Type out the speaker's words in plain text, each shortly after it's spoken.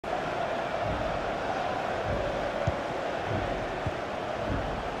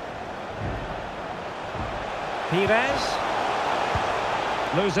Pires.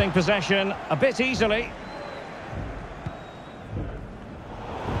 Losing possession a bit easily.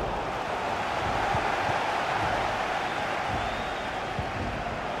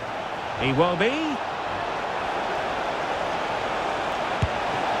 Iwobi.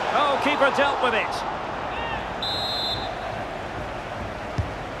 Oh, keeper dealt with it.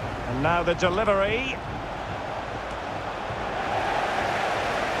 And now the delivery.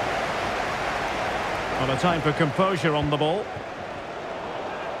 Well, a time for composure on the ball.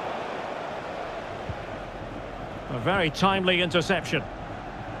 A very timely interception.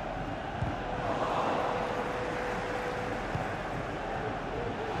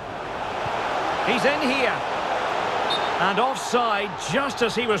 He's in here. And offside just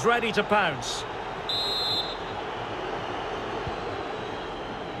as he was ready to pounce.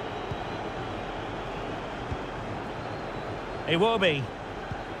 Iwobi.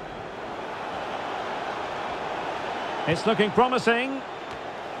 It's looking promising.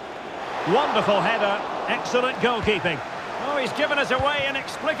 Wonderful header. Excellent goalkeeping. Oh, he's given us away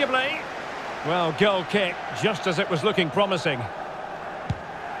inexplicably. Well, goal kick, just as it was looking promising.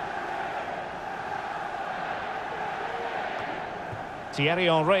 Thierry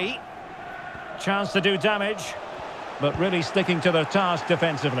Henry. Chance to do damage, but really sticking to their task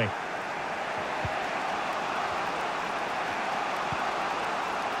defensively.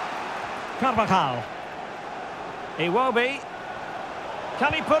 Carvajal. Iwobi.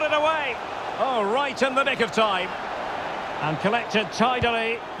 Can he put it away? Oh, right in the nick of time. And collected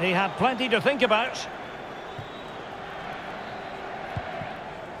tidily. He had plenty to think about.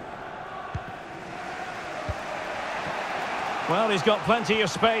 Well, he's got plenty of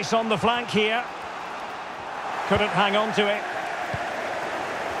space on the flank here. Couldn't hang on to it.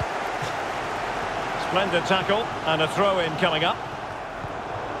 Splendid tackle and a throw-in coming up.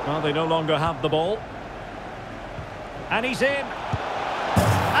 Well, they no longer have the ball. And he's in.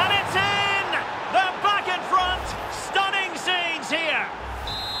 And it's in! They're back in front. Stunning scenes here.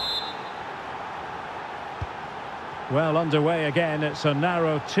 Well, underway again. It's a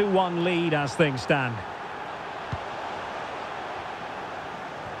narrow 2-1 lead as things stand.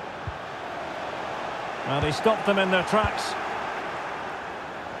 Well, they stopped them in their tracks.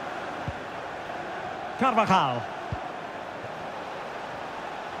 Carvajal.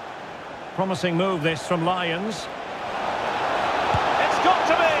 Promising move this from Lions. It's got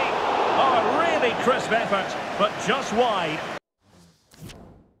to be! Oh, a really crisp effort, but just wide.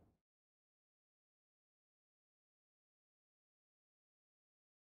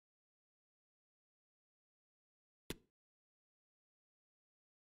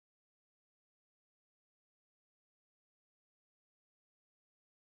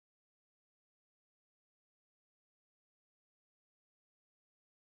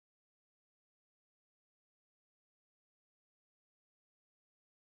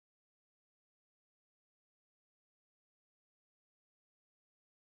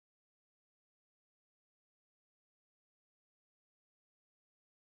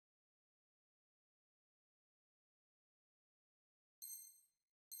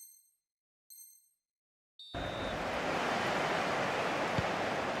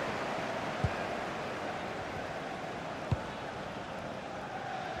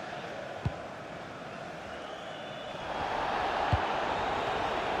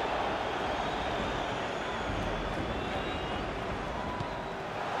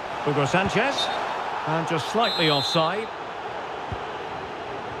 Hugo Sanchez, and just slightly offside.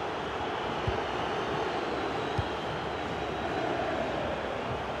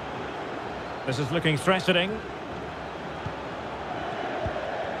 This is looking threatening.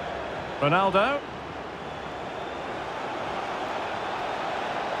 Ronaldo.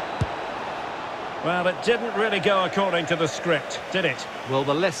 Well, it didn't really go according to the script, did it? Well,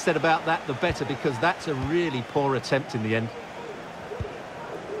 the less said about that, the better, because that's a really poor attempt in the end.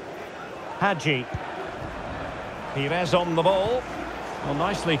 Hadji. Pires on the ball. Well,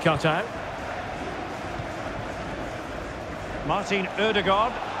 nicely cut out. Martin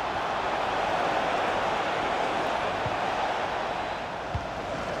Ødegaard.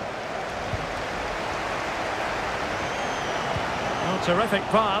 Oh, terrific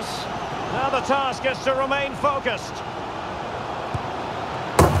pass. Now the task is to remain focused.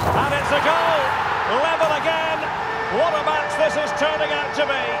 And it's a goal! Level again! What a match this is turning out to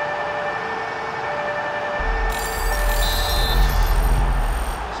be!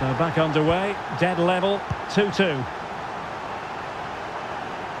 So back underway, dead level, 2-2.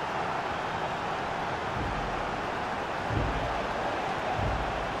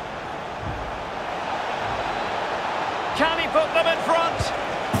 Can he put them in front?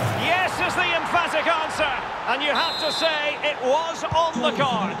 Yes is the emphatic answer. And you have to say it was on the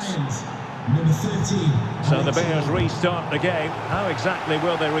cards. Number 13. So the Bears restart the game. How exactly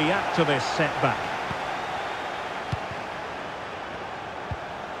will they react to this setback?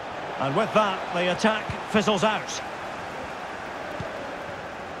 And with that, the attack fizzles out.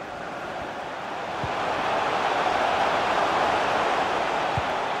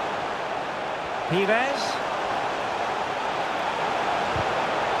 Pires.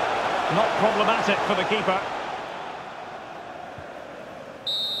 Not problematic for the keeper.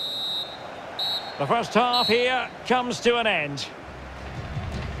 The first half here comes to an end.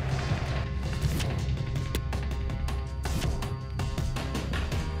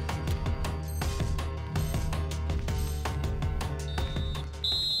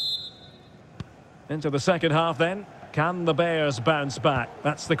 Into the second half then. Can the Bears bounce back?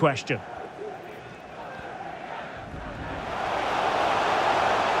 That's the question.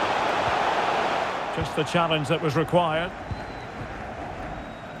 Just the challenge that was required.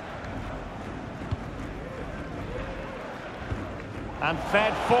 And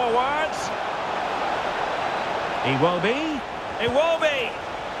fed forwards. Iwobi. Iwobi!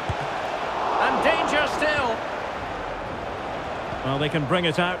 And danger still. Well, they can bring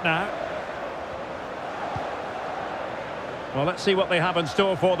it out now. Well, let's see what they have in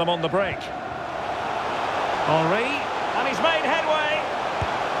store for them on the break. Henry, and he's made headway.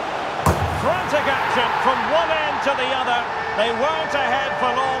 Frantic action from one end to the other. They weren't ahead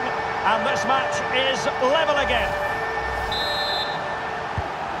for long, and this match is level again.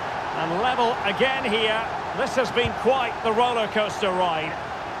 And level again here. This has been quite the roller coaster ride.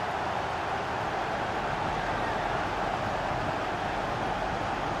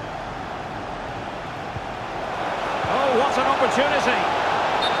 Oh, what an opportunity.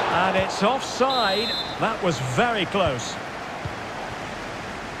 And it's offside. That was very close.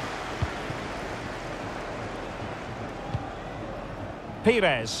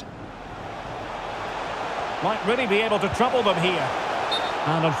 Pires. Might really be able to trouble them here.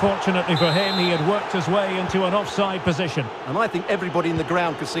 And unfortunately for him, he had worked his way into an offside position. And I think everybody in the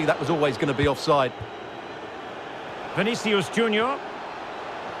ground could see that was always going to be offside. Vinicius Junior.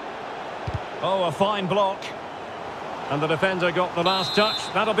 Oh, a fine block. And the defender got the last touch.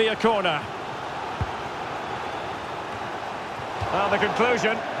 That'll be a corner. Well, the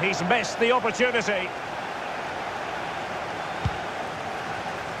conclusion, he's missed the opportunity.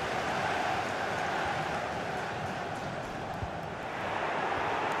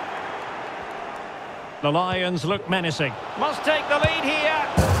 The Lions look menacing. Must take the lead here.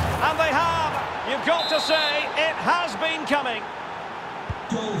 And they have. You've got to say, it has been coming.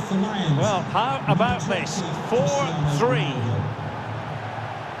 Goal for Lions. Well, how about this? 4-3.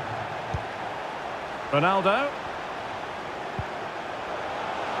 Ronaldo.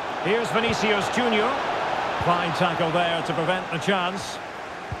 Here's Vinicius Junior. Fine tackle there to prevent the chance.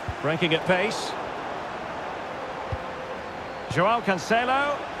 Breaking at pace. Joao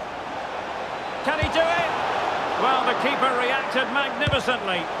Cancelo. Can he do it? Well, the keeper reacted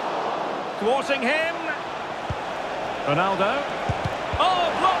magnificently. Thwarting him. Ronaldo. Oh,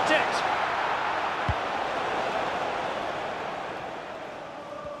 blocked it!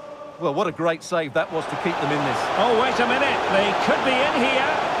 Well, what a great save that was to keep them in this. Oh, wait a minute. They could be in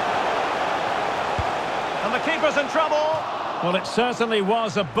here. And the keeper's in trouble. Well, it certainly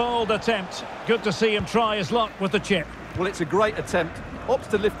was a bold attempt. Good to see him try his luck with the chip. Well, it's a great attempt. Opts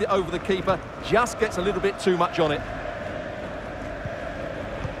to lift it over the keeper. Just gets a little bit too much on it.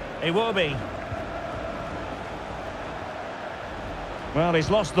 Iwobi. Well, he's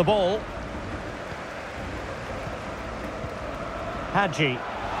lost the ball. Hadji.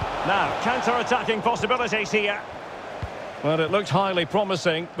 Now, counter-attacking possibilities here. Well, it looked highly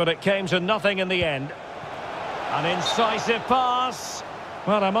promising, but it came to nothing in the end. An incisive pass.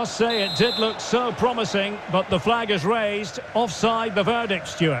 Well, I must say it did look so promising, but the flag is raised. Offside the verdict,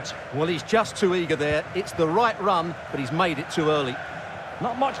 Stuart. Well, he's just too eager there. It's the right run, but he's made it too early.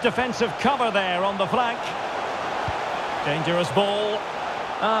 Not much defensive cover there on the flank. Dangerous ball.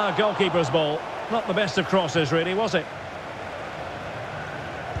 Ah, goalkeeper's ball. Not the best of crosses, really, was it?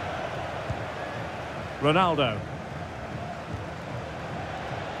 Ronaldo.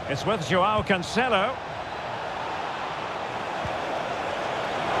 It's with Joao Cancelo.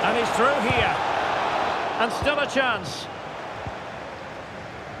 And he's through here. And still a chance.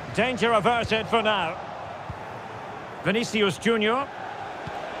 Danger averted for now. Vinicius Junior.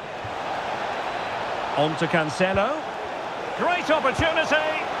 On to Cancelo. Great opportunity.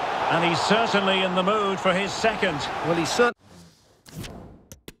 And he's certainly in the mood for his second. Well, he's certainly...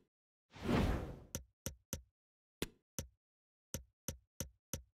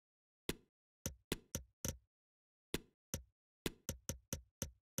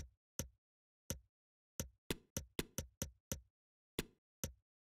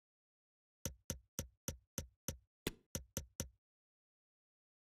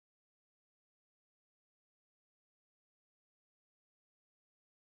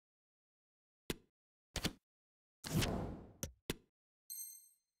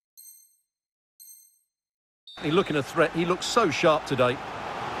 He's looking a threat. He looks so sharp today.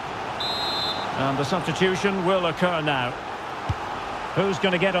 And the substitution will occur now. Who's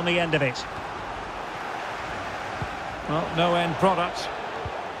going to get on the end of it? Well, no end product.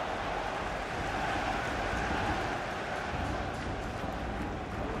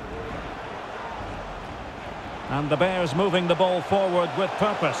 And the Bears moving the ball forward with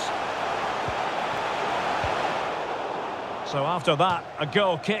purpose. So after that, a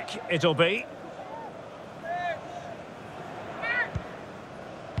goal kick it'll be.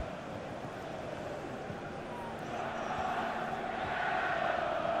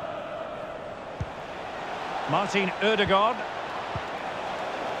 Martin Ødegaard.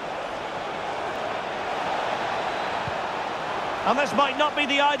 And this might not be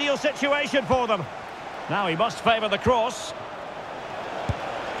the ideal situation for them. Now he must favour the cross.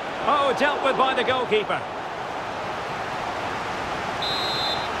 Oh, dealt with by the goalkeeper.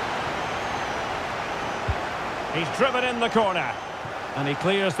 He's driven in the corner. And he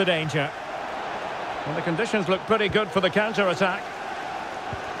clears the danger. Well, the conditions look pretty good for the counter-attack.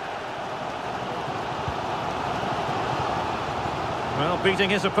 Well, beating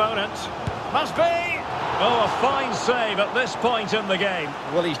his opponent. Must be! Oh, a fine save at this point in the game.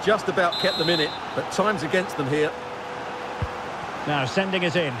 Well, he's just about kept them in it, but time's against them here. Now sending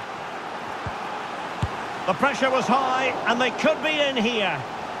it in. The pressure was high, and they could be in here.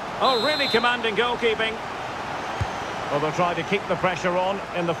 Oh, really commanding goalkeeping. Well, they'll try to keep the pressure on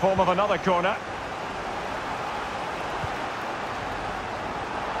in the form of another corner.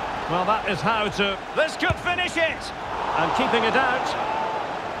 Well, that is how to... This could finish it! And keeping it out.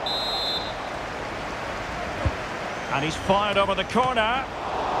 And he's fired over the corner.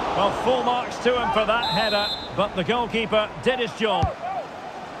 Well, full marks to him for that header, but the goalkeeper did his job.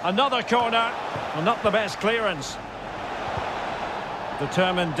 Another corner, well, not the best clearance.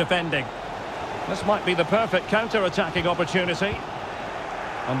 Determined defending. This might be the perfect counter-attacking opportunity.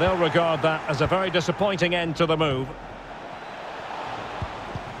 And they'll regard that as a very disappointing end to the move.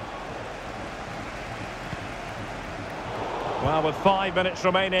 Well, with 5 minutes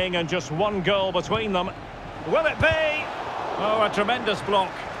remaining and just one goal between them. Will it be? Oh, a tremendous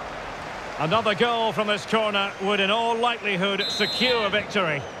block. Another goal from this corner would in all likelihood secure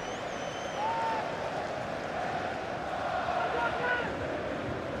victory.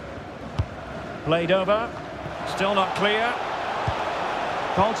 Played over. Still not clear.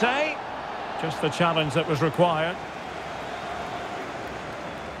 Conte. Just the challenge that was required.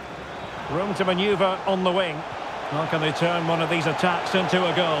 Room to manoeuvre on the wing. How can they turn one of these attacks into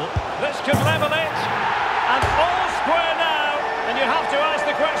a goal? This could level it. And all square now. And you have to ask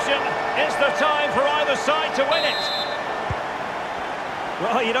the question, is there time for either side to win it?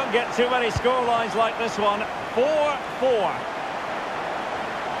 Well, you don't get too many scorelines like this one. 4-4.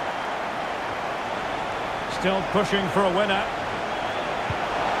 Still pushing for a winner.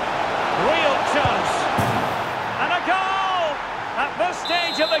 Real chance. And a goal! At this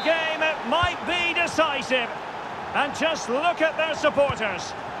stage of the game, it might be decisive. And just look at their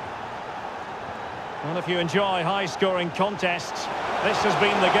supporters. Well, if you enjoy high-scoring contests, this has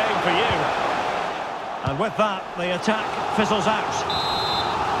been the game for you. And with that, the attack fizzles out.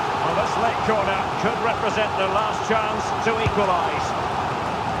 Well, this late corner could represent their last chance to equalise.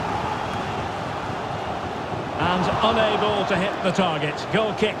 And unable to hit the target.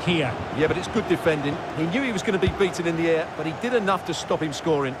 Goal kick here. Yeah, but it's good defending. He knew he was going to be beaten in the air, but he did enough to stop him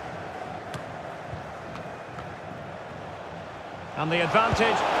scoring. And the advantage,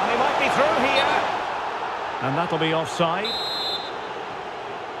 and he might be through here. And that'll be offside.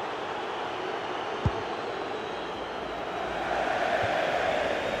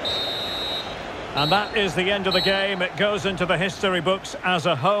 And that is the end of the game. It goes into the history books as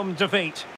a home defeat.